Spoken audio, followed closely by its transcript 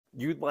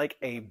You'd like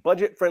a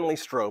budget-friendly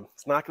strobe.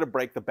 It's not going to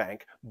break the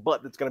bank,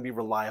 but it's going to be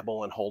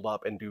reliable and hold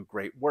up and do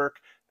great work.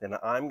 Then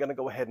I'm going to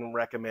go ahead and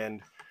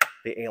recommend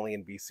the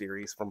Alien Bee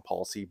series from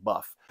Paul C.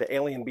 Buff. The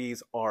Alien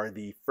Bees are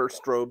the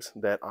first strobes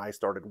that I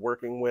started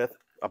working with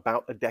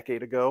about a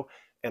decade ago,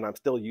 and I'm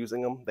still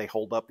using them. They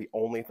hold up. The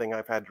only thing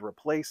I've had to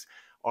replace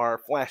are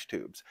flash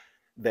tubes.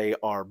 They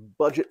are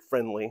budget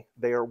friendly,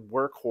 they are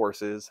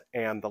workhorses,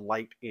 and the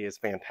light is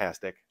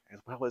fantastic, as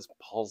well as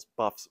Paul's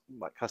Buff's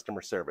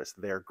customer service.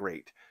 They're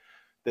great.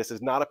 This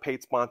is not a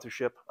paid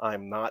sponsorship.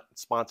 I'm not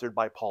sponsored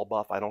by Paul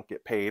Buff. I don't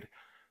get paid.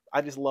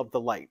 I just love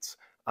the lights.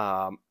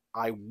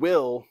 I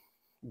will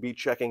be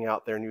checking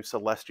out their new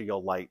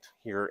Celestial light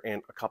here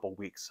in a couple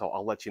weeks, so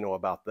I'll let you know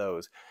about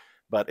those.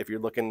 But if you're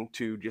looking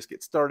to just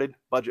get started,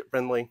 budget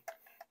friendly,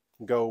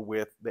 go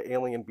with the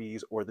Alien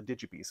Bees or the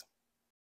Digibees.